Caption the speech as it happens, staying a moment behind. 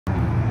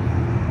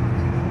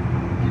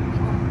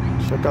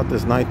Check out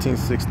this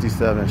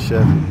 1967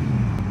 Chevy.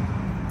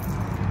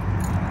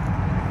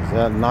 Is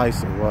that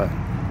nice or what?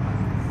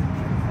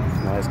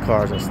 Nice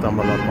cars I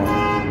stumble up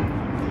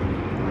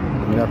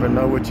on. You never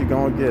know what you're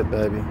gonna get,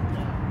 baby. Look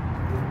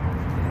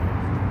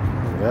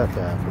at that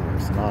bad boy,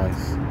 it's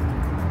nice.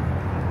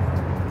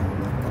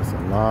 That's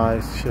a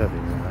nice Chevy,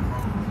 man.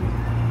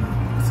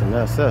 It's an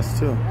SS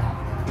too.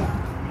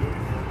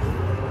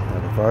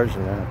 The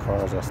version, man,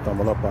 cars I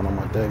stumble up on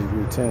my daily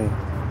routine.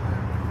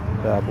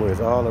 Bad boy is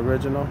all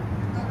original.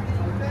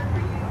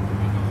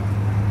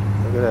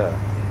 Look at that.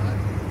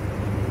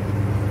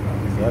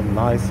 Is that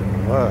nice or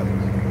what?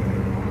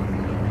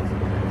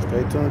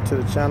 Stay tuned to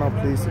the channel.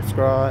 Please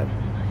subscribe.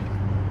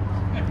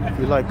 If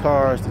you like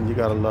cars, then you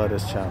gotta love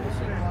this channel.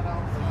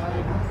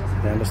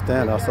 You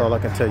understand? That's all I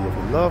can tell you. If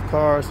you love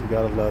cars, you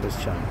gotta love this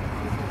channel.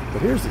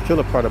 But here's the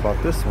killer part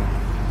about this one.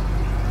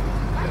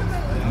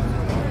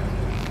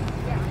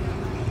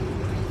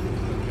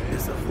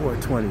 It's a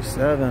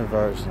 427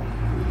 version.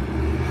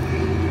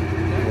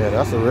 Yeah,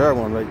 that's a rare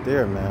one right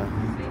there, man.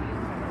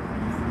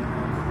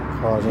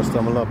 Cars I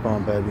stumble up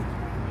on, baby.